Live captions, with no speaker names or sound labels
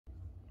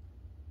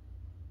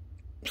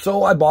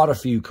So I bought a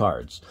few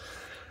cards.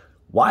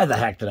 Why the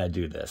heck did I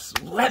do this?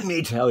 Let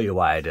me tell you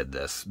why I did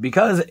this.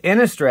 Because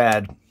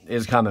Innistrad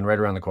is coming right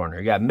around the corner.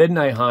 You got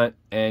Midnight Hunt,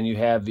 and you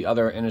have the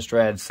other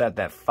Innistrad set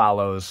that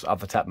follows.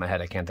 Off the top of my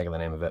head, I can't think of the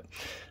name of it.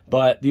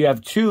 But you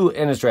have two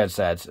Innistrad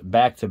sets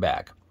back to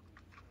back.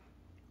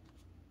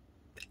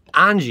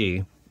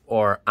 Anje,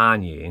 or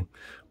Anye,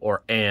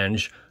 or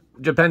Ange,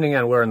 depending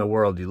on where in the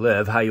world you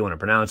live, how you want to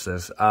pronounce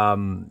this,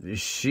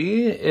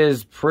 she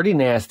is pretty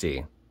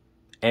nasty.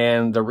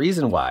 And the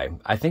reason why,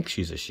 I think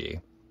she's a she.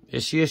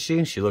 Is she a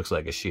she? She looks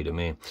like a she to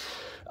me.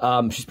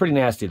 She's pretty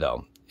nasty,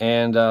 though.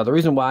 And the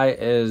reason why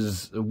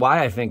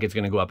I think it's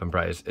going to go up in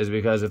price is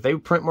because if they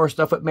print more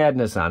stuff with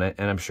madness on it,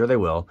 and I'm sure they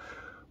will,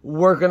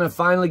 we're going to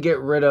finally get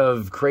rid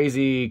of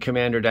crazy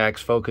commander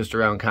decks focused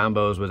around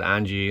combos with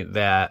Anje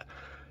that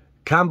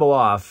combo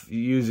off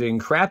using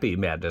crappy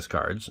madness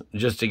cards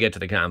just to get to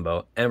the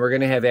combo. And we're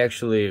going to have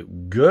actually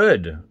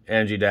good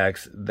Anje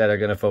decks that are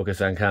going to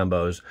focus on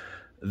combos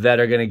that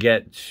are going to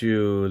get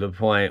to the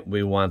point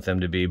we want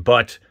them to be.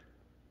 But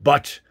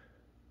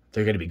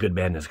they're going to be good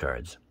madness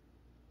cards.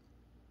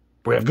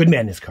 We have good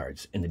madness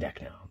cards in the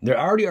deck now. There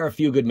already are a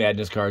few good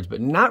madness cards,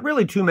 but not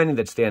really too many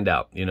that stand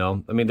out, you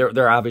know? I mean,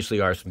 there obviously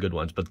are some good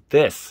ones, but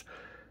this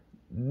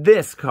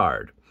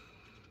card,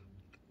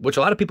 which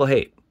a lot of people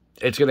hate,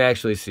 it's going to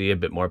actually see a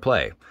bit more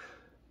play.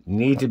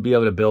 Need to be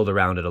able to build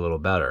around it a little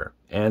better.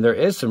 And there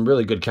is some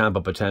really good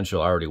combo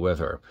potential already with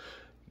her.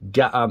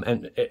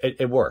 And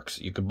it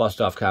works. You can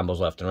bust off combos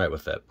left and right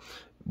with it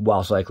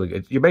while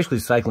cycling. You're basically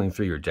cycling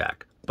through your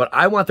deck. But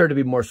I want there to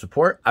be more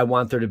support. I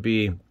want there to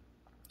be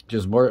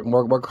just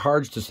more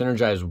cards to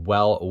synergize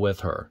well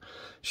with her.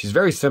 She's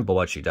very simple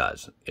what she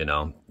does, you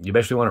know. You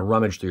basically want to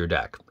rummage through your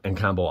deck and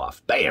combo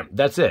off. Bam!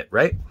 That's it,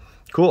 right?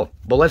 Cool.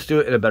 But let's do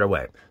it in a better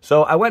way.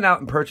 So I went out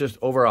and purchased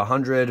over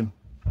 100,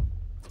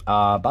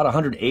 about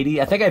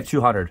 180. I think I have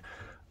 200.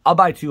 I'll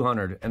buy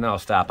 200 and then I'll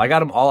stop. I got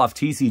them all off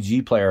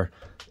TCG Player.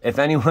 If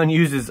anyone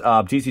uses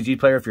TCG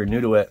Player, if you're new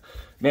to it,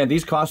 man,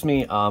 these cost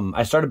me,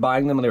 I started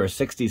buying them when they were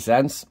 60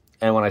 cents.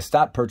 And when I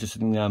stopped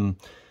purchasing them,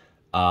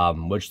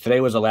 which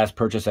today was the last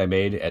purchase I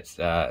made,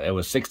 it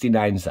was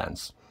 69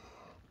 cents.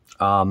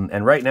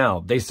 And right now,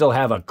 they still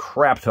have a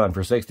crap ton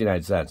for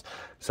 69 cents.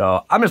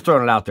 So I'm just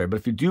throwing it out there. But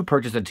if you do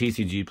purchase a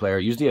TCG Player,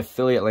 use the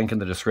affiliate link in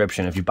the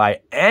description. If you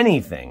buy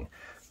anything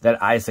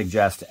that I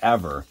suggest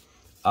ever,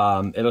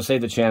 it'll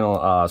save the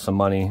channel some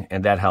money,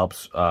 and that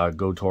helps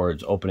go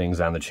towards openings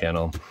on the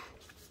channel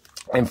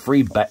and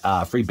free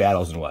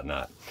battles and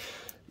whatnot.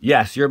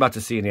 Yes, you're about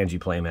to see an Anje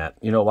playmat.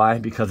 You know why?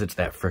 Because it's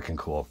that freaking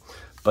cool.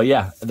 But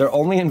yeah, they're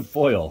only in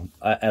foil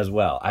as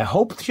well. I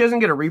hope she doesn't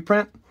get a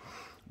reprint,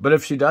 but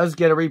if she does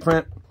get a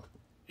reprint,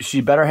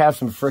 she better have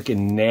some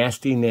freaking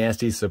nasty,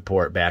 nasty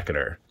support backing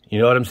her. You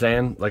know what I'm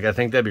saying? Like, I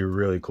think that'd be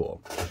really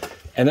cool.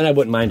 And then I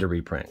wouldn't mind a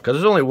reprint, because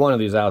there's only one of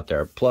these out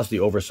there, plus the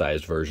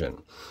oversized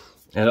version.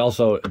 And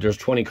also, there's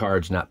 20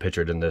 cards not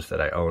pictured in this that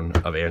I own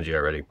of Anje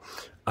already.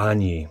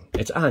 Anje.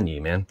 It's Anje,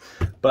 man.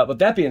 But with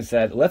that being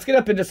said, let's get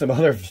up into some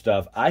other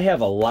stuff. I have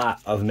a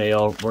lot of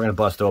mail we're going to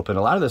bust open.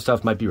 A lot of this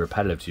stuff might be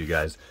repetitive to you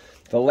guys.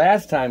 The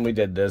last time we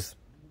did this,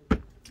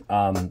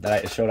 that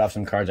I showed off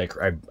some cards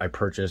I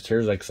purchased.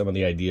 Here's like some of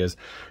the ideas.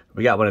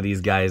 We got one of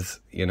these guys,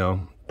 you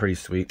know, pretty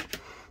sweet.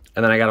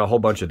 And then I got a whole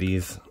bunch of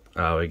these.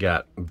 We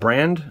got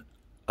Brand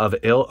of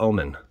Ill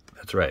Omen.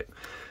 That's right.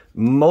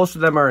 Most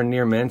of them are in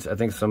near mint. I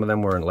think some of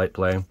them were in light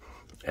play.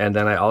 And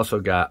then I also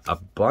got a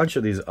bunch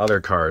of these other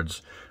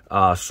cards.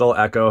 Soul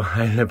Echo.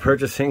 I ended up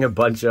purchasing a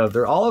bunch of.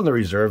 They're all on the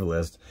reserve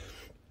list.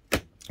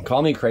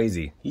 Call me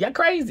crazy. Yeah,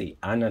 crazy.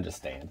 I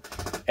understand.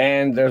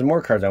 And there's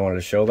more cards I wanted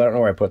to show, but I don't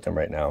know where I put them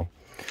right now.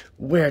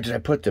 Where did I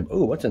put them?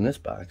 Ooh, what's in this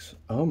box?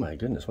 Oh my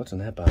goodness, what's in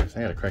that box?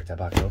 I gotta crack that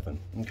box open.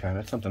 Okay,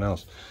 that's something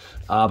else.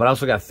 But I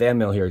also got fan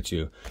mail here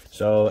too.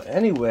 So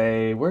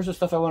anyway, where's the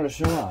stuff I want to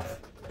show off?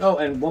 Oh,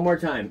 and one more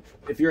time,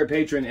 if you're a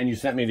patron and you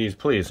sent me these,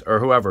 please, or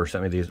whoever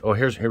sent me these. Oh,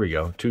 here we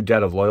go. 2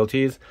 Debt of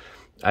Loyalties.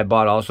 I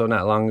bought also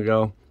not long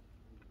ago.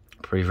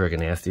 Pretty freaking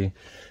nasty.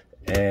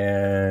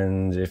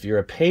 And if you're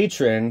a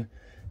patron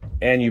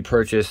and you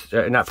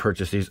not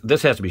purchase these,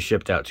 this has to be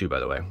shipped out too, by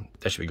the way.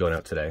 That should be going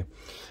out today.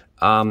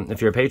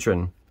 If you're a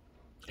patron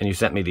and you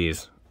sent me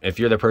these, if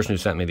you're the person who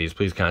sent me these,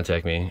 please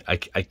contact me. I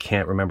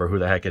can't remember who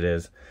the heck it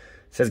is. It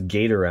says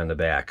Gator on the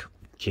back.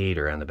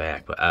 Gator on the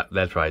back, but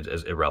that probably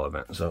is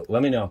irrelevant. So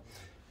let me know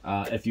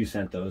if you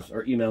sent those,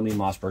 or email me,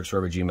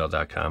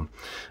 mossbergswerve@gmail.com,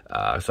 so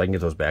I can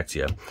get those back to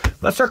you.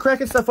 Let's start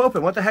cracking stuff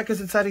open. What the heck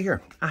is inside of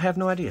here? I have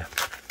no idea.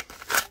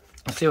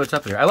 Let's see what's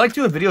up here. I like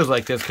doing videos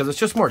like this because it's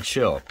just more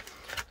chill,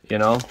 you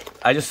know?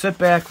 I just sit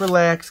back,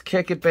 relax,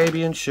 kick it,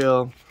 baby, and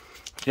chill.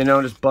 You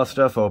know, just bust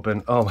stuff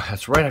open. Oh,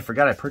 that's right. I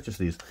forgot I purchased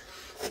these.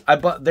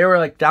 They were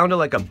like down to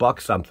like $1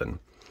 something.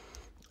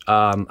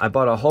 I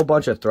bought a whole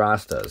bunch of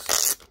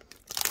Thrastas.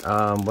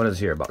 What is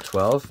here? About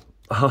 12?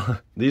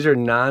 These are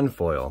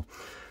non-foil.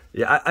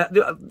 Yeah,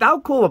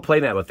 how cool of a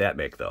playmat would that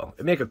make, though?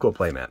 It'd make a cool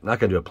playmat. I'm not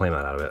going to do a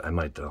playmat out of it. I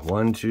might, though.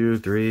 1, 2,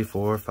 3,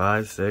 4,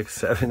 5, 6,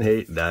 7,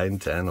 8, 9,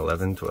 10,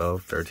 11,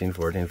 12, 13,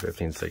 14,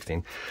 15,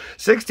 16.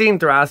 16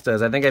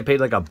 Thrastas. I think I paid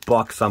like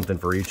 $1 something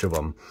for each of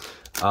them.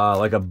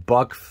 Like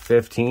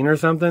 $1.15 or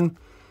something.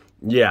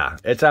 Yeah,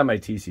 it's on my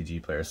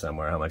TCG player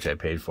somewhere how much I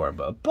paid for them.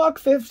 But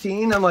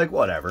 $1.15, I'm like,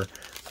 whatever.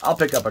 I'll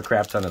pick up a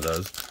crap ton of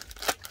those.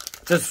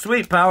 It's a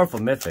sweet, powerful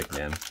mythic,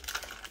 man.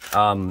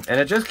 And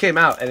it just came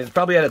out, and it's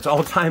probably at its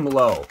all-time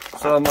low.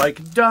 So I'm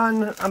like,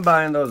 done. I'm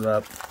buying those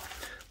up.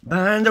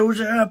 Buying those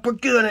up. We're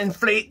gonna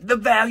inflate the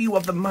value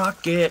of the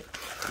market.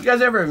 You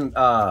guys ever,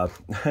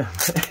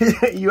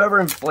 you ever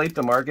inflate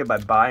the market by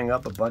buying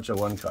up a bunch of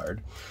one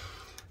card?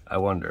 I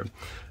wonder.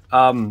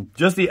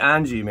 Just the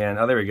Anje, man.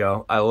 Oh, there we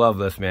go. I love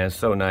this, man. It's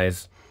so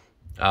nice.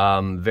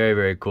 Very,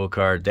 very cool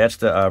card. That's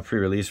the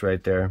pre-release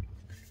right there.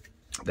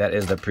 That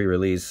is the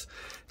pre-release.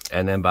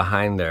 And then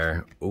behind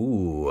there,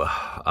 ooh,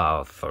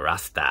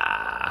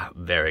 Thrasta.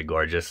 Very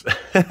gorgeous.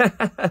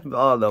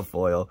 Oh, the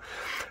foil.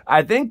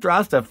 I think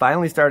Thrasta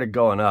finally started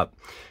going up.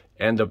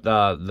 And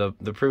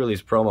the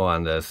pre-release promo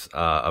on this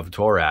of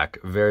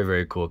Torak, very,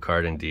 very cool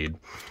card indeed.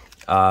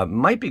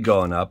 Might be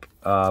going up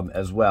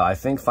as well. I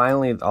think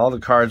finally all the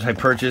cards I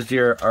purchased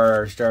here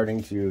are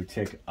starting to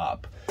tick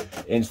up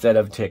instead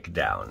of tick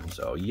down.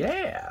 So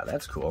yeah,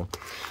 that's cool.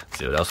 Let's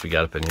see what else we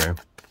got up in here.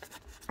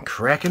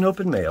 Cracking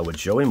open mail with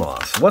Joey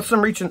Moss. What's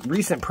some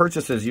recent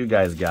purchases you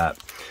guys got?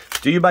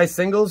 Do you buy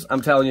singles?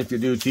 I'm telling you, if you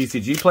do,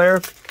 TCG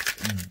player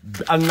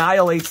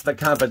annihilates the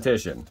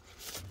competition.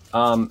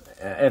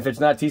 If it's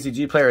not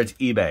TCG player, it's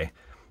eBay.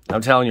 I'm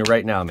telling you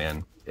right now,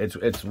 man.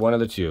 It's one of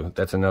the two.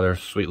 That's another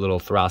sweet little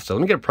Thrasta. Let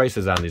me get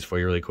prices on these for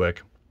you really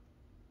quick.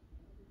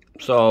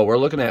 So we're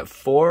looking at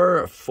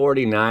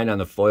 $449 on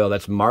the foil.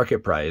 That's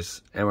market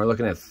price. And we're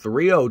looking at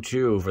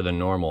 $302 for the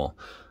normal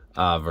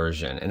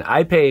version. And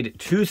I paid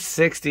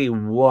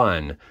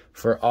 $261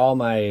 for all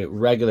my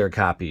regular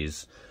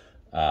copies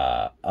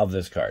of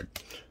this card.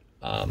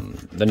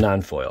 The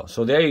non-foil.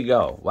 So there you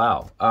go.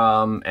 Wow.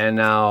 And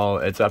now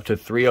it's up to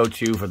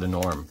 $302 for the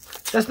norm.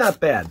 That's not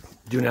bad.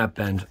 Do not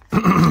bend.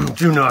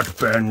 Do not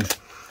bend.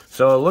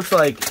 So it looks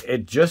like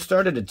it just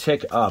started to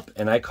tick up,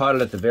 and I caught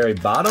it at the very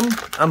bottom,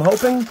 I'm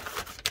hoping.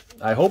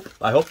 I hope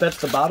that's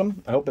the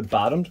bottom. I hope it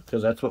bottomed,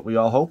 because that's what we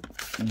all hope.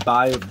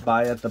 Buy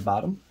at the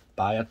bottom.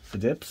 Buy at the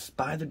dips.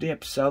 Buy the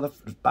dips.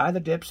 Buy the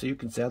dips so you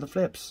can sell the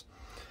flips.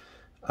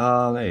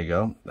 There you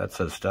go. That's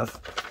the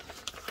stuff.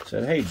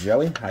 Said, hey,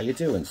 Joey, how you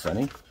doing,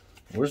 Sonny?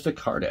 Where's the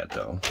card at,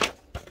 though?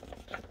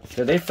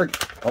 Did they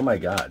oh my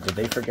God, did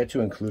they forget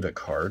to include a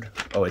card?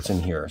 Oh, it's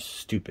in here.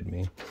 Stupid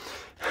me.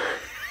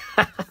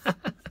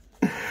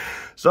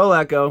 Soul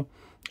Echo.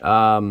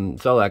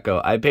 Soul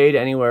Echo. I paid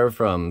anywhere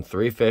from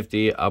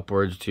 $350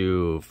 upwards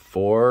to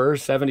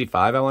 $475,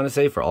 I want to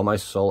say, for all my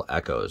Soul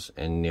Echoes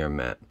in near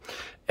mint.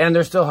 And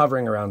they're still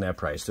hovering around that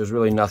price. There's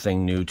really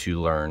nothing new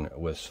to learn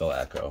with Soul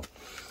Echo.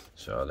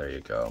 So there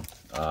you go.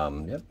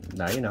 Yep,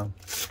 now you know.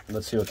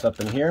 Let's see what's up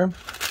in here.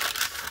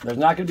 There's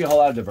not going to be a whole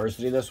lot of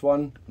diversity this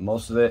one.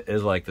 Most of it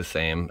is like the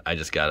same. I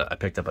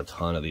picked up a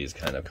ton of these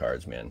kind of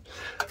cards, man.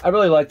 I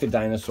really like the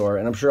dinosaur,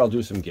 and I'm sure I'll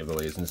do some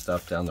giveaways and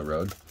stuff down the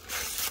road.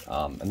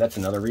 And that's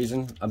another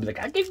reason. I'll be like,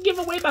 I did give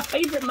away my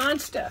favorite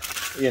monster,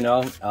 you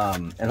know?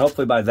 And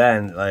hopefully by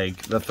then,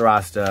 like, the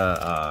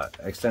Thrasta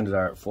extended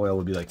art foil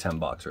would be like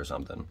 $10 or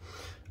something.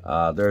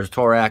 There's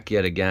Torak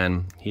yet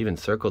again. He even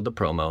circled the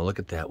promo. Look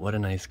at that. What a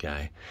nice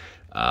guy.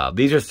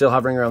 These are still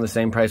hovering around the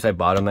same price I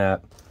bought them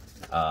at,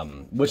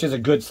 which is a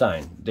good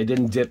sign. They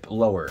didn't dip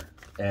lower.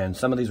 And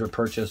some of these were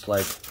purchased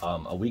like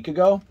a week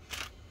ago.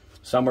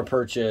 Some were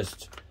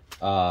purchased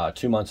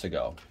 2 months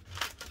ago.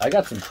 I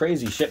got some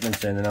crazy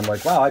shipments in, and I'm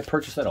like, wow, I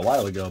purchased that a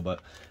while ago, but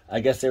I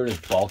guess they were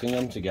just bulking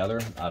them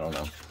together. I don't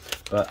know.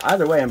 But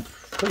either way, I'm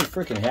pretty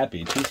freaking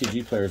happy.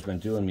 TCG Player's been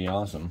doing me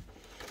awesome.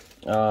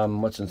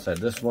 What's inside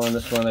this one?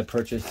 This one I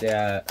purchased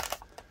at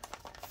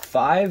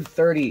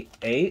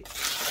 $538.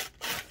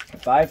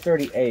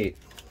 $538.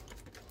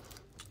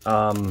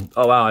 Oh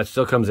wow, it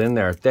still comes in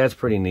there. That's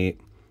pretty neat.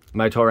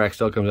 My Torak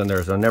still comes in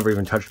there, so never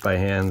even touched by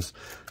hands.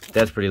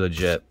 That's pretty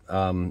legit.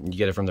 You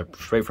get it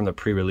straight from the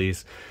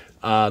pre-release.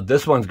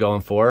 This one's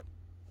going for,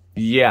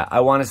 yeah, I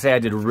want to say I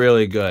did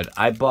really good.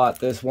 I bought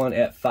this one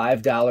at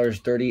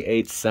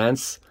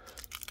 $5.38,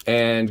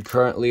 and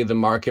currently the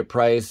market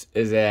price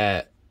is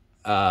at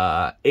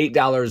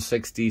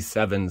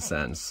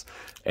 $8.67.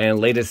 And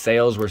latest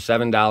sales were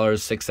 $7,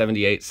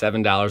 $6.78,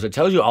 $7. It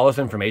tells you all this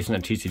information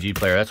on TCG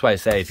Player. That's why I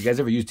say, if you guys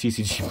ever use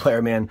TCG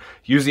Player, man,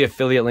 use the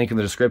affiliate link in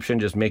the description.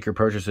 Just make your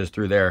purchases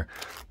through there,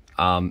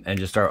 and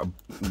just start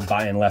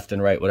buying left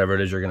and right, whatever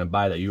it is you're going to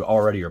buy that you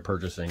already are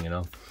purchasing, you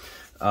know.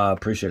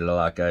 Appreciate it a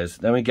lot, guys.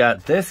 Then we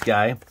got this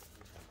guy.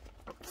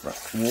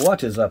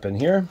 What is up in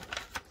here?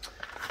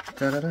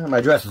 Da-da-da.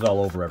 My dress is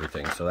all over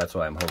everything, so that's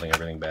why I'm holding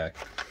everything back.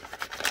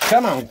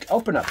 Come on,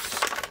 open up.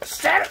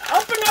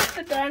 Open up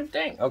the damn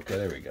thing. Okay,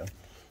 there we go.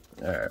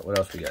 All right, what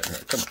else we got in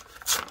here? Come on.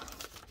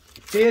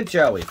 Dear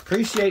Joey,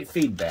 appreciate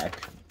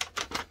feedback.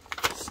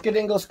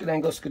 Skidingle,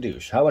 skidingle,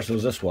 skadoosh. How much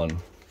was this one?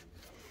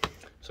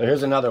 So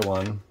here's another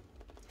one.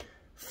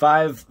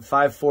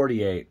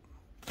 $5.48.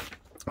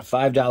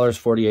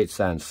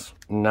 $5.48.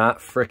 Not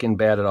freaking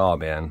bad at all,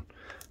 man.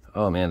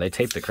 Oh man, they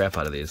taped the crap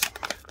out of these.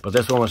 But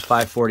this one was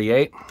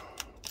 $5.48.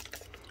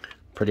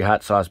 Pretty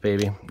hot sauce,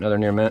 baby. Another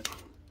near mint.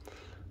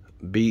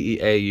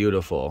 BEA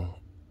beautiful.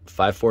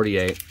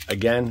 $5.48.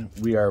 Again,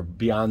 we are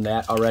beyond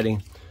that already.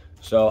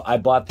 So I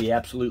bought the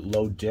absolute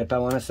low dip, I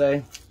want to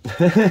say.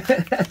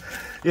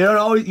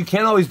 You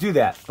can't always do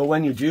that, but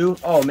when you do,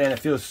 oh man, it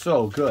feels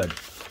so good.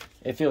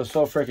 It feels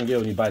so freaking good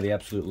when you buy the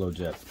absolute low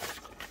dip.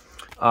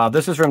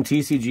 This is from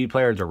TCG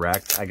Player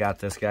Direct. I got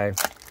this guy,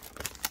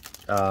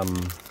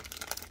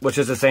 which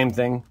is the same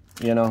thing,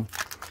 you know.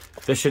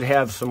 This should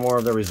have some more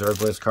of the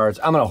reserve list cards.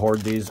 I'm gonna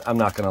hoard these. I'm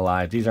not gonna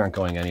lie. These aren't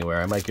going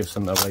anywhere. I might give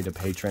some away to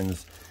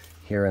patrons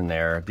here and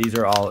there. These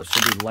are all, it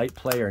should be light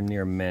play or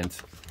near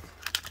mint.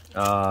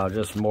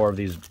 Just more of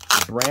these.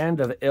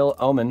 Brand of Ill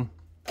Omen.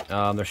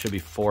 There should be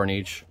 4 in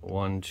each.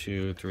 1,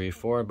 2, 3,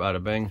 4.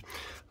 Bada bing.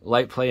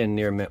 Light play and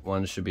near mint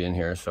ones should be in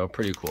here. So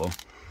pretty cool.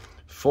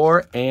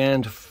 4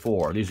 and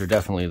 4. These are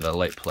definitely the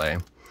light play.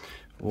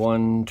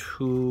 1,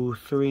 2,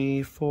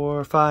 3,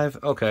 4, 5.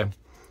 Okay.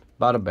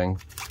 Bada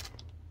bing.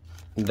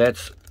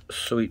 That's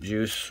sweet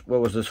juice.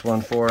 What was this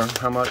one for?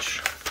 How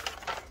much?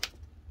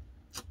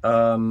 They're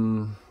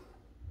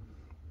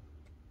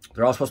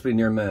all supposed to be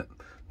near mint.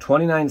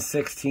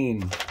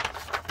 $29.16.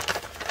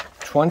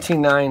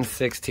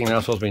 $29.16.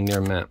 That's supposed to be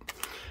near mint.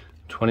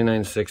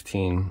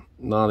 $29.16.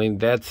 No, I mean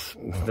this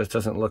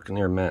doesn't look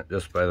near mint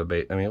just by the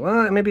bait. I mean,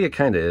 well, maybe it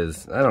kind of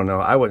is. I don't know.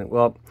 I wouldn't.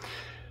 Well,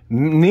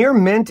 near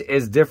mint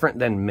is different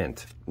than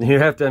mint. You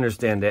have to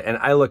understand it. And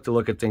I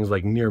look at things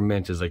like near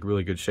mint is like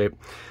really good shape.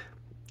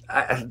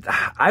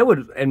 I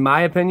would, in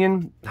my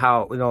opinion,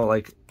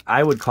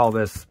 I would call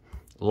this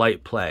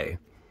light play.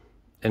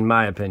 In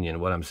my opinion,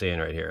 what I'm saying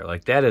right here,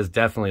 like that is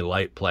definitely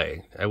light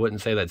play. I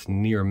wouldn't say that's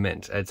near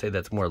mint. I'd say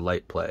that's more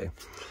light play.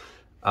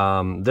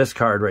 This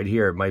card right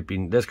here would be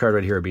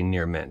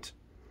near mint.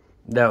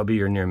 That would be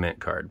your near mint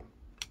card.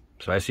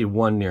 So I see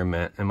 1 near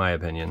mint in my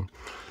opinion,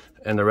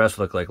 and the rest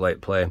look like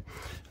light play.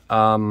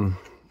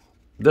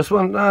 This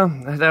one,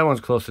 that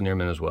one's close to near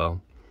mint as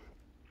well.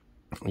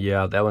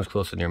 Yeah, that one's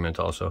close to near mint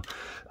also.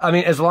 I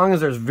mean, as long as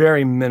there's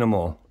very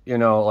minimal, you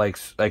know, like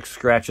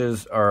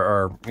scratches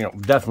or you know,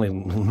 definitely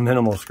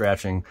minimal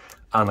scratching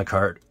on the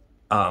card.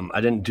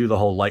 I didn't do the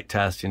whole light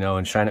test, you know,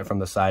 and shine it from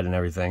the side and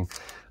everything.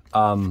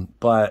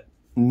 But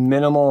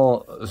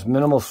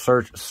minimal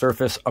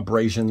surface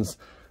abrasions,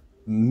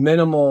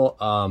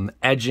 minimal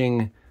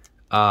edging,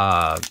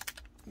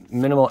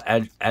 minimal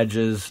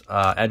edges,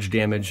 edge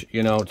damage,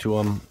 you know, to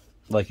them.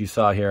 Like you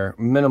saw here,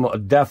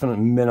 definite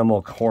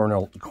minimal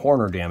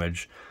corner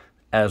damage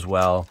as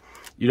well.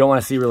 You don't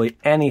want to see really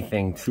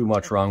anything too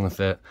much wrong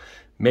with it.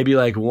 Maybe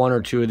like 1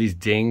 or 2 of these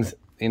dings,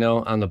 you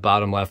know, on the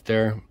bottom left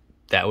there.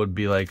 That would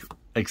be like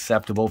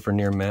acceptable for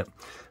near mint,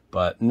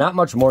 but not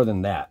much more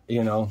than that,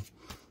 you know.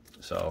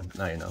 So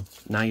now you know.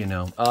 Now you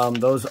know.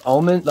 Those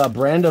Omen, the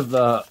brand of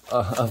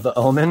the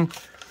Omen,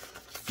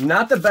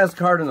 not the best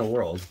card in the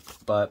world.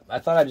 But I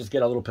thought I'd just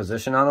get a little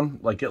position on them,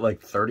 like get like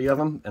 30 of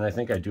them, and I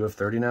think I do have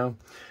 30 now.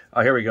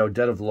 Oh, here we go,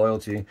 Debt of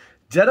Loyalty.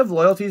 Debt of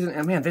Loyalties,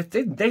 and man,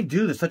 they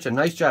do such a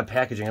nice job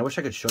packaging. I wish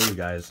I could show you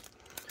guys.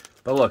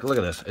 But look at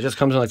this. It just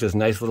comes in like this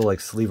nice little like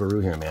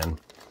sleevaroo here, man.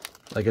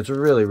 Like it's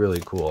really,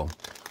 really cool.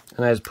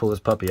 And I just pull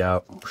this puppy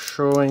out.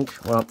 Shrink.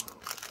 Well,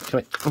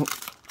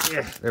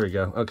 yeah, there we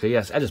go. Okay,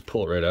 yes, I just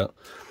pull it right out.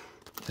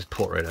 Just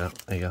pull it right out.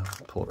 There you go.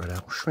 Pull it right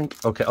out. Shrink.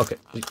 Okay.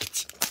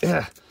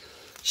 Yeah.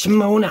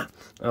 Shimona.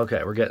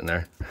 Okay, we're getting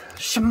there.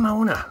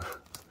 Shimona.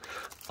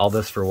 All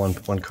this for one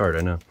card,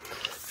 I know.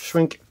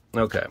 Shrink.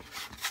 Okay.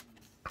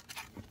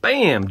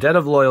 Bam! Debt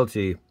of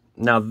Loyalty.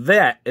 Now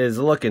that is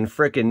looking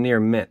freaking near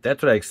mint.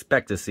 That's what I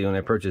expect to see when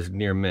I purchase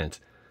near mint.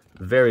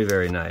 Very,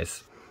 very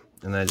nice.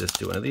 And then I just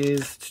do one of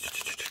these.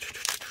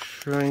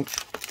 Shrink.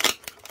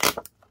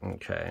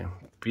 Okay.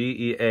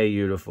 BEA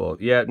beautiful.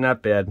 Yeah,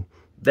 not bad.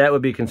 That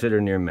would be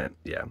considered near mint.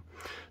 Yeah.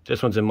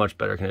 This one's in much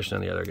better condition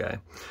than the other guy.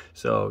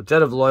 So,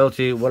 Debt of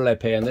Loyalty. What did I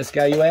pay on this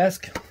guy, you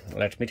ask?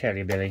 Let me tell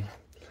you, Billy.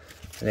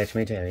 Let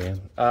me tell you.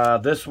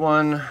 This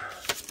one,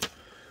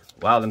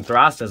 wow, them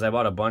Thrastas, I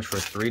bought a bunch for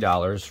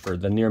 $3 for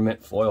the near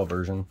mint foil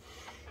version.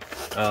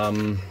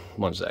 1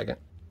 second.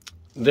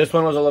 This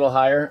one was a little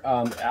higher.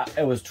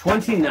 It was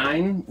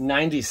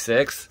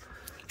 $29.96.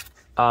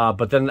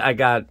 But then I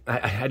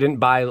didn't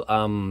buy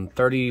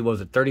 30, what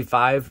was it,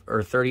 $35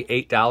 or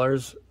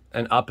 $38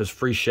 and up as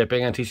free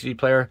shipping on TCG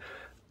Player.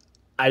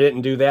 I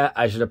didn't do that.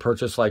 I should have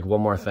purchased like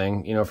one more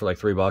thing, you know, for like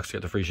 $3 to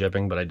get the free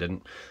shipping, but I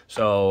didn't.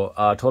 So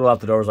total out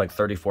the door was like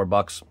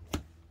 $34. A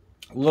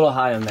little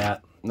high on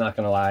that, not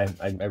gonna lie.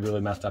 I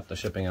really messed up the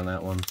shipping on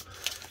that one.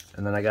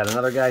 And then I got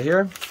another guy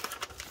here,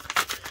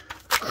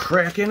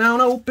 cracking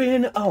on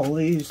open all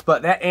these.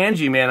 But that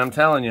Anje, man, I'm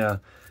telling you,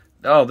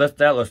 oh,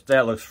 that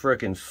looks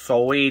freaking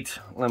sweet.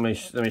 Let me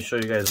show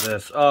you guys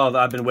this. Oh,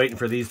 I've been waiting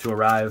for these to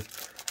arrive.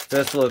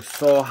 This looks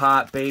so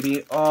hot,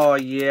 baby. Oh,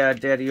 yeah,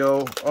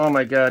 daddy-o. Oh,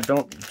 my God.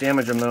 Don't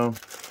damage them, though.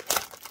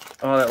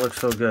 Oh, that looks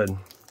so good.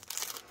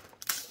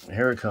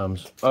 Here it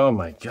comes. Oh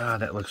my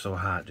God, that looks so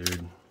hot,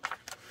 dude.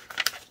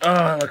 Oh,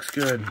 that looks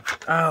good.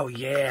 Oh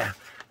yeah.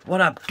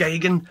 What up,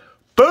 Gagan?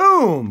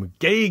 Boom!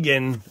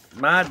 Gagan.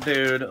 My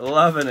dude.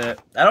 Loving it.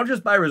 I don't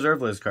just buy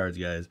reserve list cards,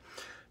 guys.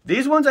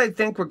 These ones I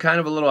think were kind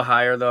of a little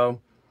higher,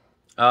 though.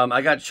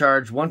 I got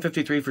charged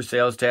 $153 for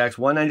sales tax,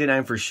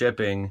 $199 for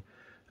shipping.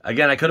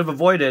 Again, I could have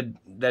avoided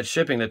that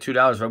shipping, the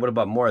 $2, if I would have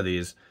bought more of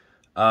these.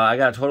 I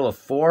got a total of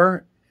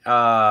 4,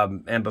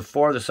 and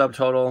before the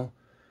subtotal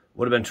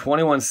would have been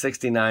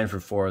 $21.69 for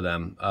 4 of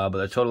them. But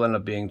the total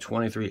ended up being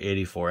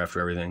 $23.84 after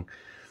everything.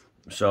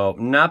 So,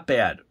 not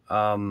bad.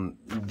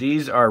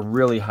 These are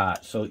really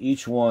hot. So,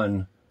 each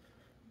one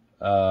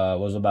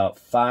was about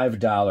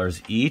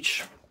 $5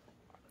 each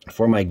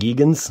for my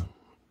Gigans.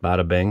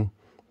 Bada bing.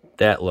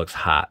 That looks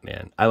hot,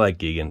 man. I like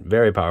Gigan.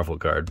 Very powerful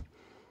card.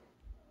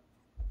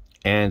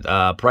 And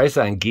price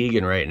on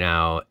Gigan right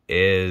now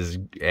is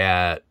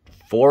at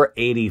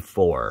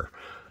 $484.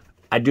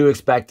 I do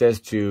expect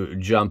this to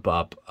jump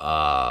up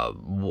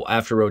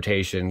after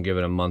rotation, give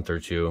it a month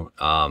or two.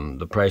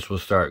 The price will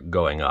start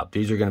going up.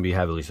 These are going to be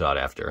heavily sought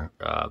after.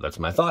 That's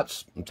my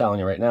thoughts. I'm telling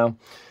you right now.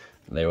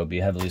 They will be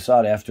heavily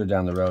sought after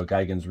down the road.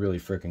 Geigen's really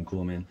freaking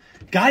cool, man.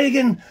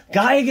 Geigen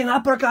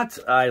uppercut.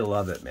 I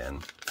love it, man.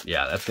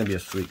 Yeah, that's going to be a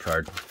sweet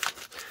card.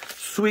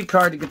 Sweet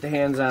card to get the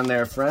hands on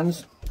there,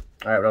 friends.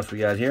 All right, what else we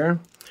got here?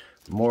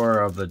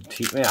 More of the...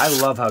 Man, I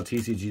love how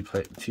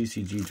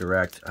TCG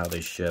Direct, how they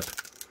ship.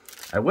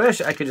 I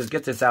wish I could just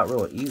get this out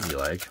real easy,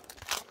 like.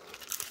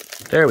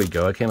 There we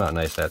go. It came out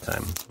nice that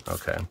time.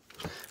 Okay.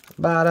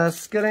 Bada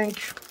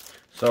skink.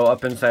 So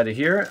up inside of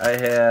here, I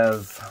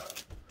have...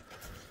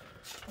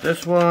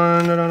 This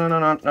one,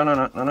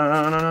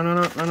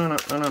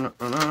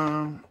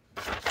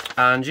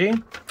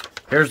 Anje.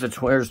 Here's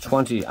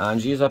 20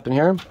 Anjes up in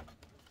here.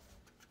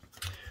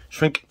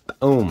 Shrink,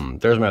 boom.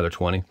 There's my other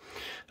 20. I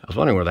was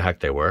wondering where the heck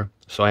they were.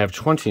 So I have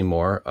 20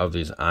 more of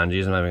these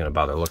Anjes. I'm not even going to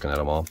bother looking at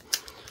them all.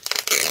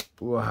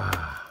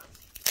 Wow.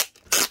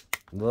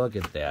 Look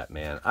at that,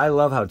 man. I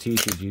love how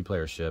TCG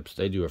Player ships.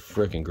 They do a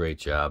freaking great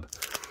job.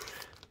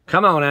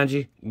 Come on,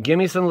 Anje. Give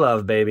me some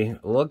love, baby.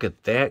 Look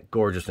at that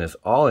gorgeousness.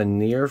 All in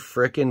near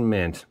frickin'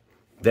 mint.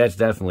 That's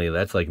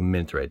like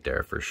mint right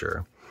there for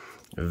sure.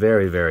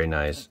 Very, very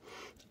nice.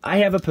 I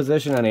have a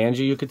position on Anje,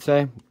 you could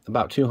say.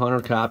 About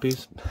 200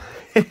 copies.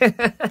 Hey,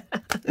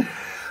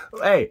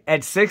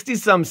 at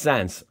 60-some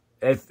cents,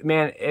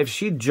 if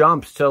she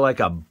jumps to like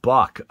a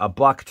buck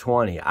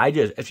 20,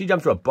 if she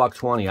jumps to a buck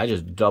 20, I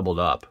just doubled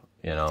up,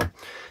 you know.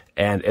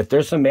 And if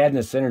there's some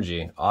Madness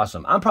synergy,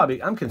 awesome.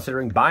 I'm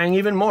considering buying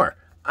even more.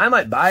 I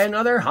might buy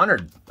another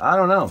 100. I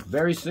don't know.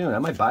 Very soon. I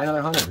might buy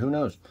another 100. Who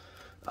knows?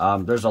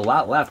 There's a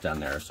lot left on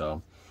there,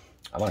 so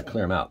I want to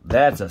clear them out.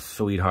 That's a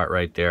sweetheart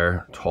right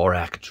there.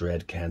 Torak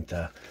Dread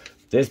Kenta.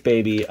 This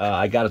baby,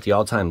 I got at the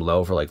all-time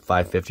low for like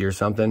 $5.50 or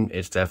something.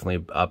 It's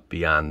definitely up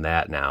beyond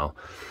that now.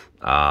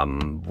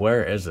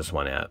 Where is this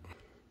one at?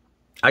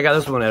 I got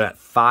this one at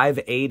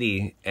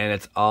 $5.80, and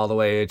it's all the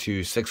way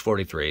to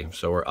 $6.43.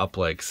 So we're up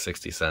like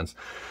 60 cents.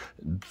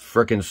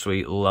 Freaking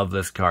sweet. Love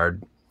this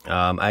card.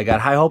 I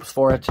got high hopes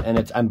for it,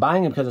 and I'm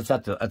buying it because it's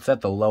at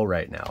the low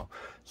right now.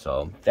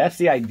 So that's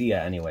the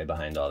idea anyway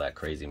behind all that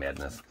crazy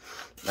madness.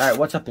 All right,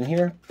 what's up in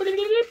here?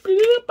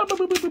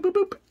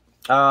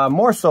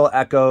 More Soul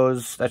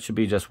Echoes. That should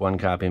be just one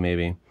copy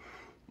maybe.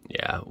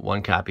 Yeah,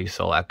 one copy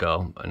Soul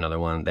Echo. Another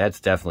one. That's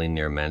definitely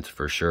near mint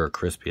for sure.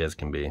 Crispy as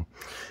can be.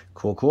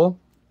 Cool, cool.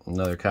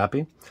 Another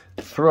copy.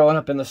 Throwing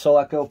up in the Soul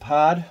Echo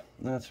pod.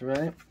 That's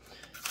right.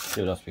 Let's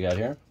see what else we got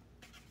here.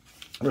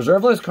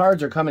 Reserve list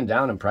cards are coming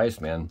down in price,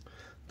 man.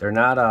 They're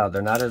not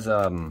as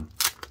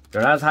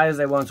high as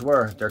they once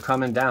were. They're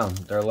coming down.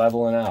 They're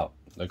leveling out.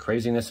 The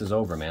craziness is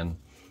over, man.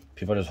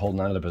 People are just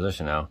holding on to their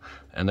position now.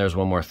 And there's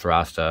one more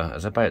Throsta.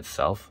 Is that by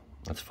itself?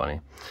 That's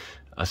funny.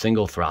 A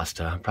single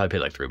Throsta. Probably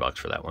paid like $3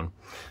 for that one.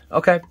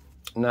 Okay,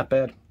 not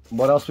bad.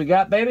 What else we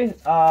got, baby?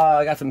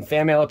 I got some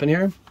fan mail up in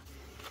here.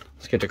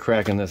 Let's get to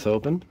cracking this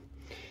open.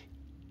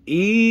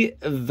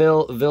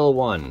 Evil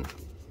 1.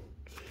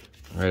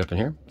 Right up in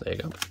here. There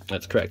you go.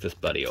 Let's crack this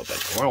buddy open.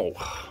 Whoa.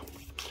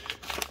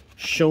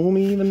 Show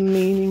me the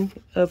meaning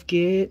of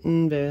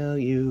getting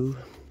value.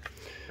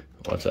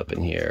 What's up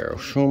in here?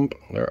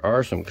 There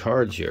are some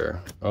cards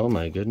here. Oh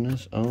my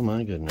goodness. Oh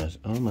my goodness.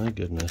 Oh my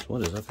goodness.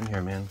 What is up in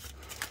here, man?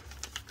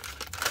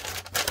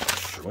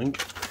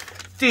 Shrink.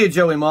 Dear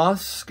Joey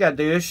Moss,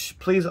 Skadoosh,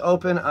 please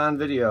open on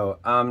video.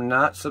 I'm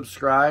not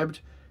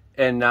subscribed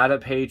and not a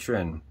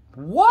patron.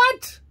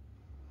 What?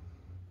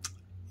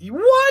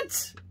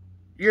 What?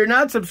 You're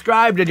not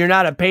subscribed and you're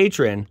not a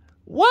patron.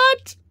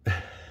 What?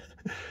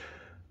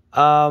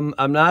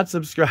 I'm not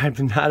subscribed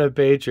and not a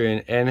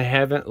patron and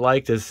haven't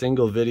liked a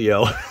single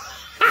video.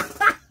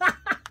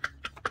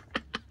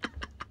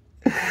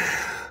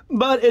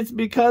 But it's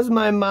because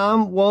my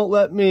mom won't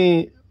let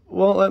me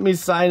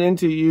sign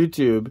into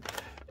YouTube.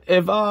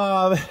 If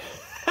that's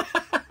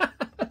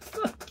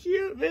so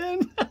cute,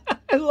 man.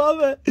 I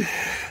love it.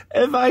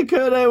 If I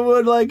could, I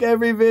would like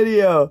every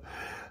video.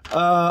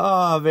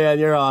 Oh man,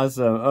 you're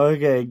awesome.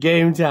 Okay,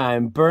 game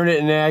time. Burn it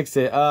and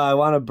exit. I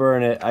want to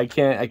burn it. I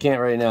can't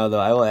right now though.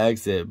 I will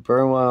exit.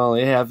 Burn one,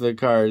 only half the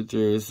card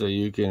through so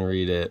you can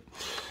read it.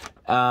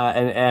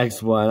 And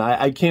X one.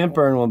 I can't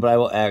burn one, but I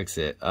will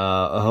exit.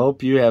 I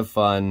hope you have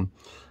fun.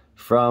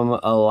 From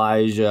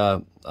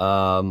Elijah.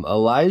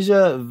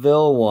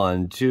 Elijahville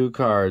 1, 2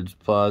 cards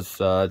plus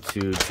 2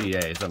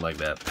 TA, something like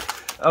that.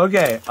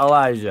 Okay,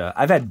 Elijah.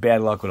 I've had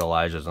bad luck with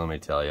Elijah's, let me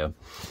tell you.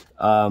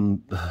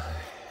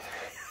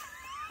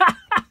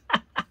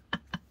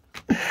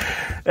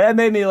 That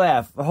made me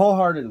laugh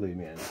wholeheartedly,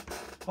 man.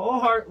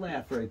 Wholeheart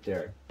laugh right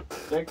there.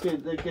 That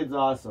kid's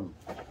awesome.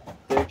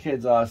 That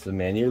kid's awesome,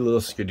 man. You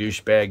little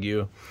skadoosh bag,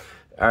 you.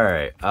 All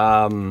right.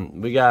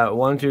 We got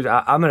 1, 2.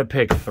 I'm gonna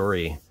pick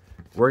 3.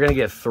 We're gonna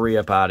get 3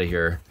 up out of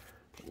here.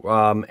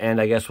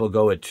 And I guess we'll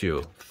go with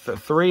 2.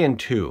 3 and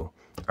 2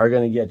 are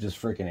gonna get just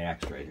freaking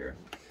axed right here.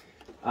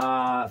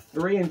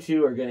 3 and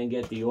 2 are gonna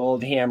get the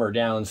old hammer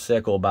down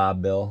sickle,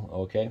 Bob Bill.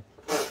 Okay.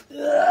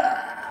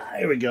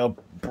 Here we go.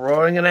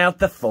 Bringing out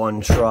the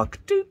fun truck.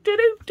 Do, do,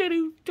 do, do,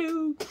 do,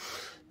 do.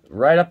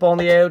 Right up on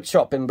the old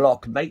chopping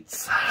block,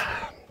 mates.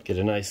 Get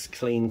a nice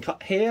clean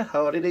cut here.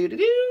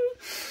 How-de-do-do-do.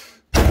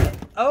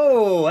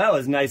 Oh, that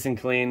was nice and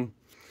clean.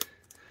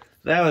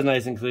 That was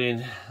nice and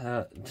clean.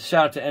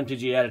 Shout out to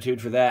MTG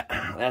Attitude for that.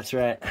 That's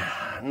right.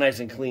 Nice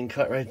and clean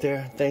cut right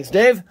there. Thanks,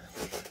 Dave.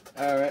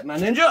 All right, my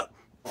ninja.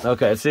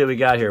 Okay, let's see what we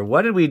got here.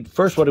 What did we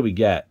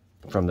get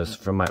from this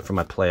from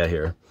my playa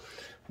here?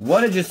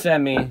 What did you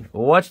send me?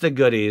 What's the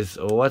goodies?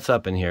 What's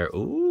up in here?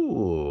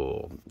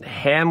 Ooh,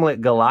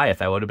 Hamlet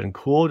Goliath. I would have been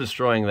cool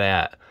destroying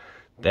that.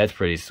 That's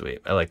pretty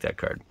sweet. I like that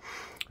card.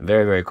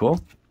 Very, very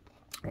cool.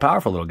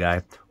 Powerful little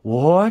guy.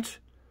 What?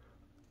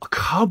 A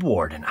Cub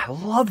Warden. I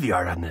love the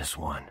art on this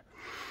one.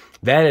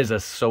 That is a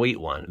sweet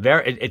one.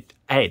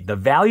 Hey, the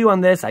value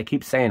on this, I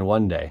keep saying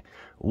one day.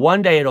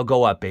 One day it'll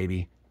go up,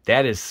 baby.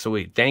 That is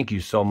sweet. Thank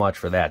you so much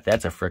for that.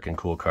 That's a freaking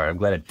cool card. I'm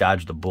glad it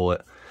dodged the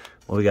bullet.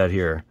 What we got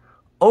here?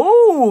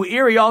 Oh,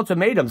 Eerie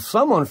Ultimatum.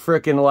 Someone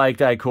freaking liked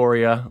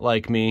Ikoria,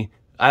 like me.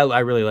 I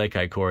really like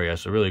Ikoria,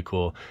 so really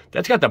cool.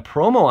 That's got the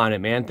promo on it,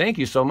 man. Thank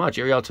you so much,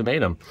 Eerie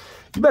Ultimatum.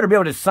 You better be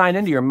able to sign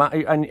into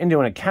into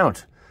an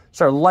account.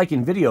 Start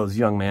liking videos,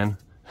 young man.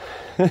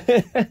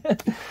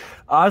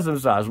 Awesome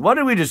sauce. What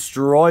did we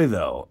destroy,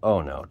 though?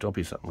 Oh, no. Don't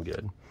be something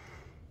good.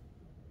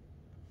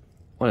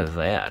 What is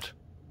that?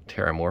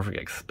 Terramorphic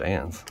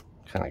Expanse.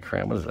 What kind of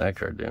crap? What does that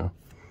card do?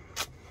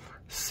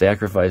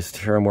 Sacrifice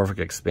Terramorphic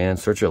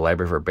Expanse. Search your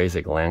library for a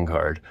basic land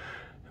card.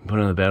 Put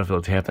it on the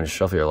battlefield, tap, and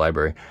shuffle your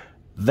library.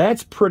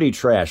 That's pretty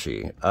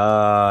trashy.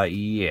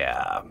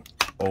 Yeah.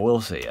 Well,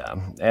 we'll see.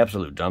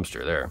 Absolute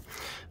dumpster there.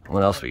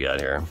 What else we got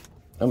here?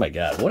 Oh, my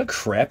God. What a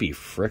crappy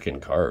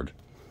frickin' card.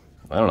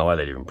 I don't know why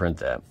they'd even print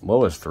that. What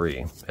was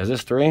 3? Is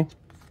this 3?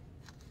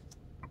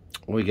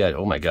 What we got?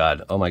 Oh, my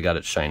God. Oh, my God,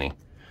 it's shiny.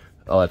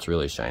 Oh, that's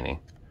really shiny.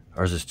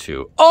 Or is this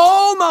 2?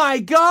 Oh, my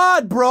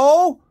God,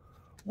 bro!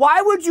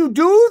 Why would you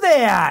do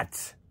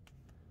that?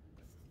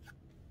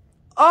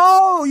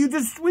 Oh,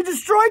 we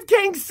destroyed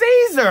King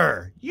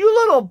Caesar! You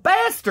little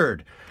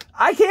bastard!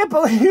 I can't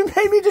believe you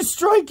made me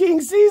destroy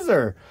King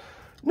Caesar!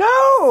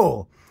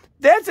 No!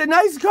 That's a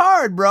nice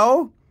card,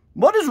 bro!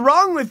 What is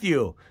wrong with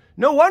you?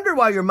 No wonder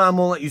why your mom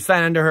won't let you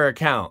sign into her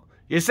account.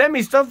 You send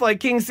me stuff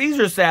like King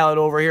Caesar salad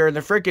over here in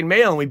the frickin'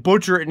 mail and we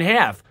butcher it in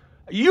half.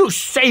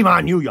 Shame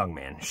on you, young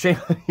man. Shame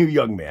on you,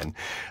 young man.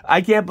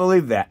 I can't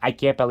believe that. I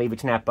can't believe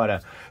it's not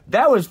butter.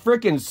 That was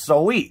frickin'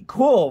 sweet.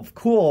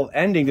 Cool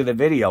ending to the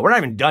video. We're not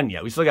even done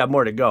yet. We still got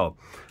more to go.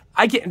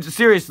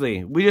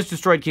 Seriously, we just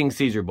destroyed King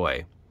Caesar,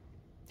 boy.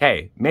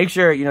 Hey, make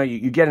sure,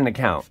 you get an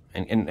account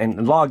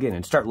and log in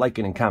and start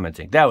liking and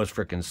commenting. That was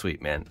freaking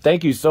sweet, man.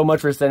 Thank you so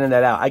much for sending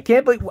that out. I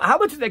can't believe, how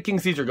much is that King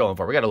Caesar going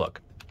for? We gotta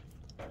look.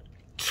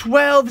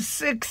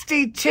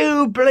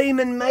 $12.62,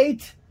 bleemin'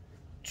 mate.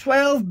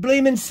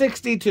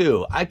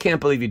 $12.62. I can't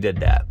believe you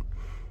did that.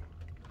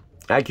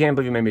 I can't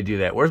believe you made me do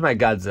that. Where's my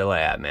Godzilla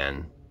at,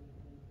 man?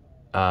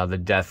 The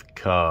Death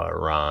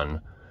Karan.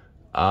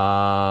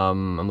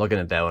 I'm looking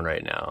at that one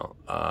right now.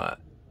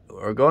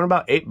 We're going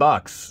about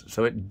 $8,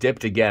 so it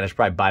dipped again. I should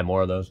probably buy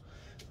more of those.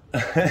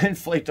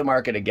 Inflate the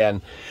market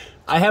again.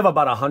 I have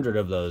about 100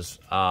 of those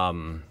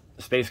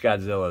Space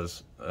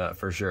Godzillas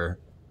for sure,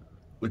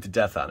 with the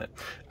death on it.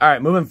 All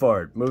right, moving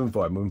forward.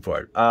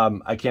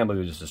 I can't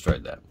believe we just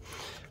destroyed that.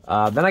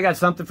 Then I got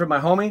something from my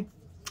homie,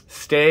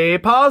 Stay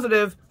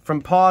Positive,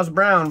 from Paws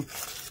Brown.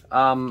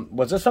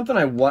 Was this something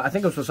I won? I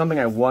think this was something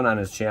I won on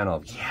his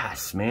channel.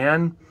 Yes,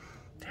 man.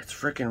 That's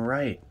freaking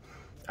right.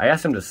 I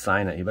asked him to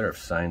sign it. He better have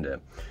signed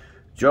it.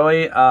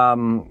 Joey,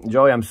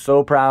 I'm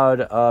so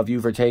proud of you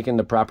for taking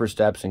the proper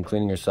steps and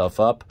cleaning yourself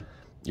up.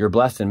 You're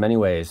blessed in many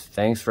ways.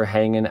 Thanks for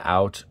hanging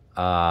out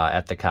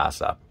at the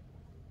casa.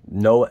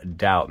 No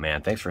doubt,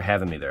 man. Thanks for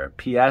having me there.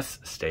 P.S.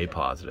 Stay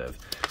positive.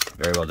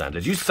 Very well done.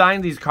 Did you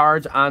sign these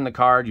cards on the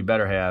card? You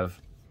better have.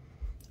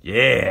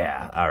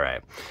 Yeah. All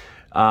right.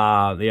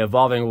 The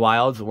Evolving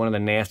Wilds, one of the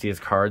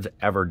nastiest cards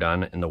ever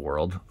done in the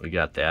world. We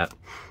got that.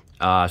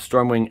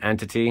 Stormwing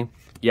Entity.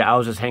 Yeah, I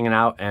was just hanging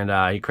out,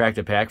 and he cracked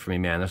a pack for me,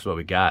 man. This is what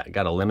we got.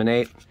 Got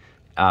Eliminate.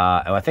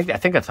 I think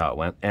that's how it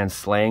went. And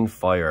Slaying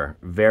Fire.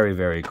 Very,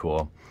 very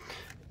cool.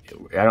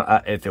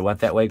 If it went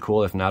that way,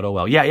 cool. If not, oh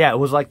well. Yeah, it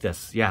was like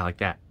this. Yeah, like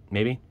that.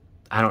 Maybe?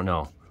 I don't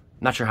know.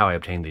 Not sure how I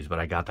obtained these, but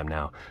I got them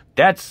now.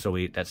 That's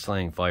sweet. That's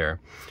Slaying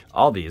Fire.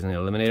 All these in the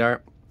Eliminate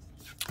art.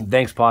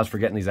 Thanks, Pause, for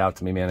getting these out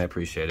to me, man. I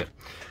appreciate it.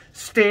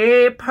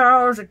 Stay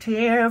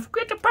positive.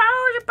 Get the pause.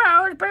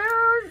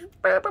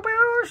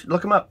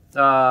 Look them up.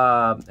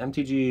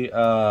 MTG.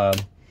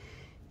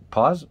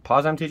 Pause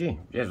MTG.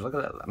 Yeah, look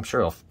at that. I'm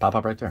sure it'll pop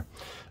up right there.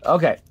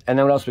 Okay, and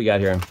then what else we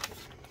got here?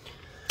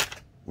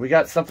 We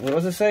got something. What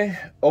does it say?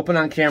 Open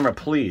on camera,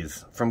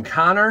 please. From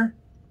Connor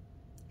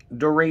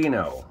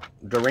Dorino.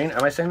 Dorino.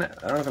 Am I saying that?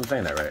 I don't know if I'm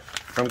saying that right.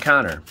 From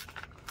Connor.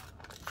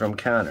 From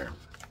Connor.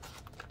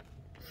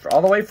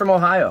 All the way from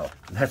Ohio.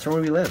 That's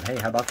where we live. Hey,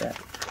 how about that?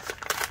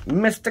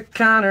 Mr.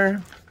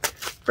 Connor,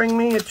 bring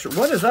me a...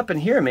 What is up in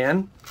here,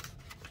 man?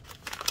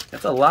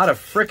 That's a lot of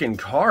freaking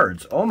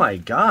cards. Oh, my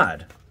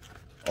God.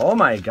 Oh,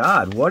 my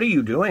God. What are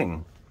you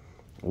doing?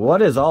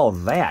 What is all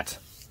that?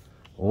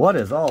 What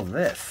is all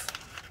this?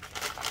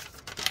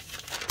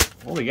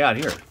 What we got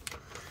here?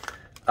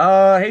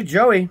 Hey,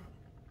 Joey.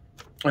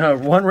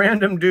 One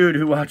random dude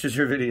who watches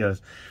your videos.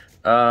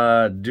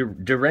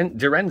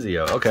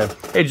 Direnzio. Okay.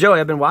 Hey, Joey,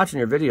 I've been watching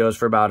your videos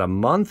for about a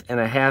month and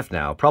a half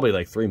now. Probably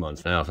like 3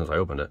 months now since I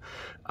opened it.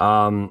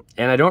 And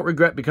I don't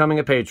regret becoming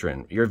a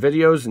patron. Your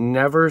videos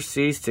never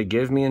cease to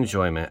give me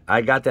enjoyment.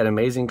 I got that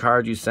amazing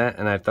card you sent,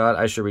 and I thought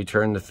I should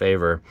return the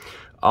favor.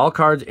 All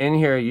cards in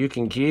here you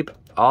can keep.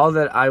 All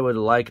that I would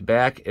like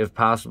back, if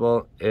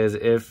possible, is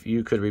if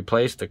you could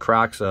replace the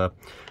Croxa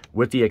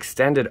with the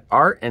extended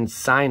art and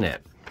sign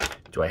it.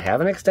 Do I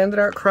have an extended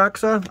art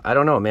Croxa? I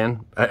don't know,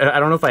 man. I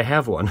don't know if I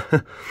have one.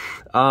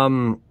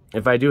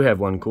 If I do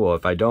have one, cool.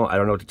 If I don't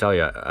know what to tell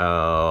you.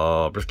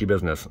 Risky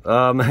business.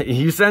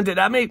 You sent it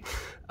at me.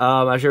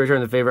 I should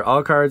return the favor.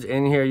 All cards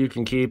in here you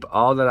can keep.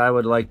 All that I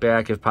would like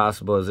back, if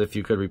possible, is if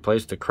you could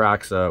replace the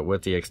Croxa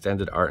with the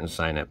extended art and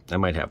sign it. I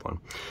might have one.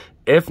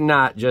 If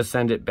not, just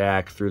send it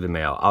back through the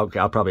mail. I'll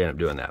probably end up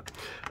doing that.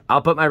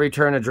 I'll put my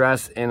return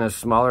address in a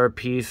smaller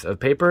piece of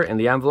paper in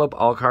the envelope.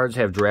 All cards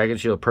have Dragon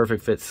Shield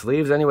Perfect Fit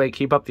sleeves. Anyway,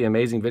 keep up the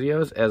amazing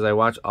videos as I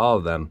watch all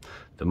of them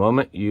the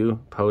moment you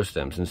post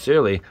them.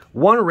 Sincerely,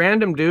 one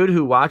random dude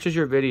who watches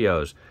your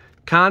videos.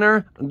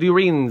 Connor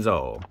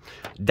Direnzo.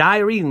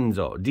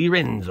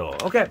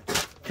 Okay,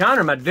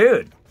 Connor, my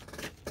dude.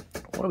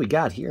 What do we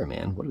got here,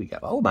 man? What do we got?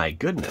 Oh, my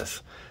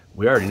goodness.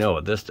 We already know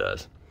what this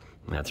does.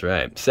 That's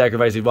right.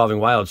 Sacrifice Evolving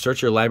Wild.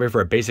 Search your library for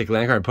a basic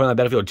land card, put it on the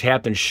battlefield,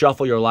 tap, and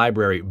shuffle your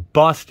library.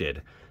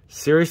 Busted.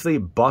 Seriously,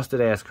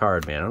 busted-ass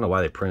card, man. I don't know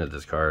why they printed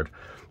this card.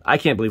 I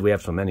can't believe we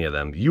have so many of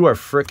them. You are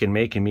freaking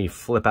making me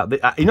flip out.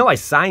 You know I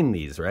signed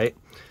these, right?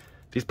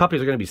 These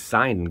puppies are going to be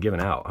signed and given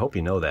out. I hope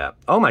you know that.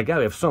 Oh, my God,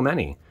 we have so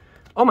many.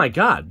 Oh, my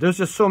God, there's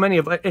just so many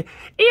of...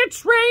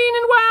 It's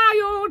raining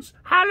wilds.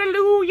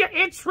 Hallelujah,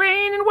 it's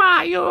raining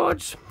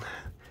wilds.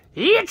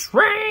 It's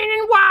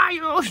raining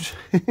wilds.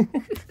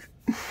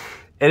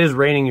 It is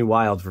raining you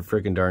wild for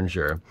freaking darn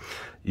sure.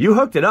 You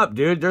hooked it up,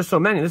 dude. There's so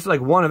many. This is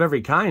like one of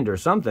every kind or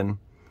something.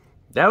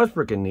 That was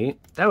freaking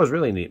neat. That was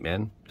really neat,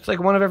 man. It's like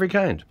one of every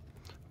kind.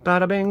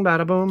 Bada bing,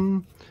 bada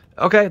boom.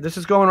 Okay, this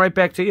is going right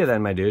back to you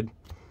then, my dude.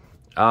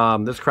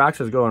 This Crocs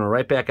is going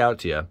right back out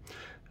to you.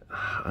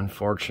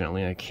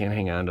 Unfortunately, I can't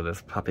hang on to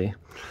this puppy.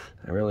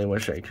 I really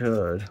wish I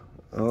could.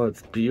 Oh,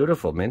 it's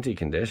beautiful. Minty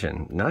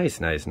condition.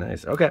 Nice, nice,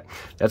 nice. Okay,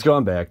 that's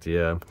going back to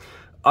you.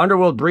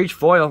 Underworld Breach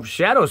Foil.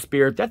 Shadow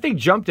Spear. That thing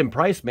jumped in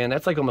price, man.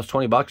 That's like almost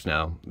 20 bucks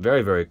now.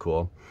 Very, very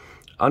cool.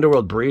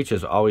 Underworld Breach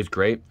is always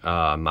great.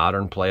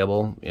 Modern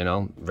playable, you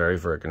know. Very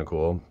freaking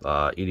cool.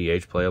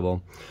 EDH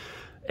playable.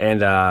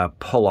 And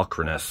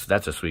Polocrinus.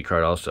 That's a sweet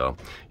card also.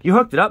 You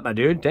hooked it up, my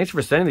dude. Thanks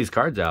for sending these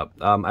cards out.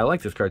 I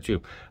like this card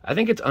too. I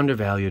think it's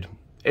undervalued.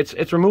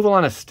 It's removal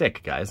on a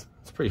stick, guys.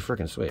 It's pretty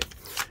freaking sweet.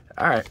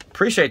 All right.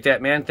 Appreciate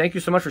that, man. Thank you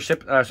so much for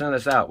sending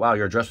this out. Wow,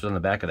 your address was on the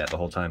back of that the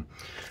whole time.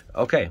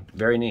 Okay,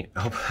 very neat.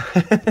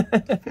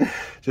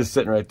 Just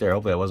sitting right there.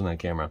 Hopefully that wasn't on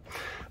camera.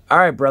 All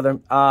right, brother.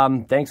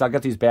 Thanks. I'll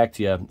get these back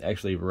to you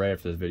actually right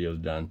after this video is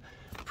done.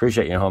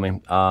 Appreciate you,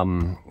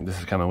 homie. This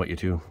is coming with you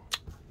too.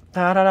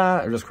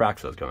 Or just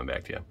Crocs is coming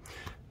back to you.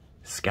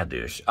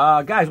 Skadoosh.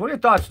 Guys, what are your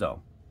thoughts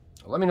though?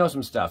 Let me know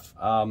some stuff.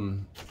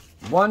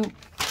 One,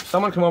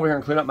 someone come over here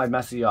and clean up my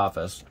messy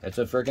office. It's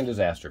a freaking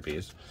disaster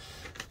piece.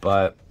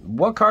 But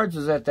what cards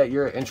is it that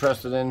you're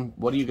interested in?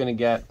 What are you gonna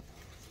get?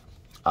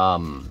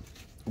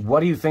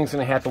 What do you think's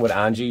gonna happen with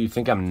Anje? You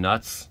think I'm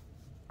nuts?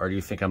 Or do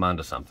you think I'm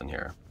onto something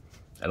here?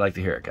 I'd like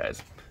to hear it,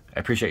 guys. I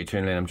appreciate you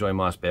tuning in. I'm Joey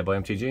Moss, Bad Boy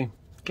MTG.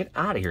 Get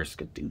out of here,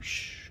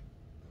 skadoosh.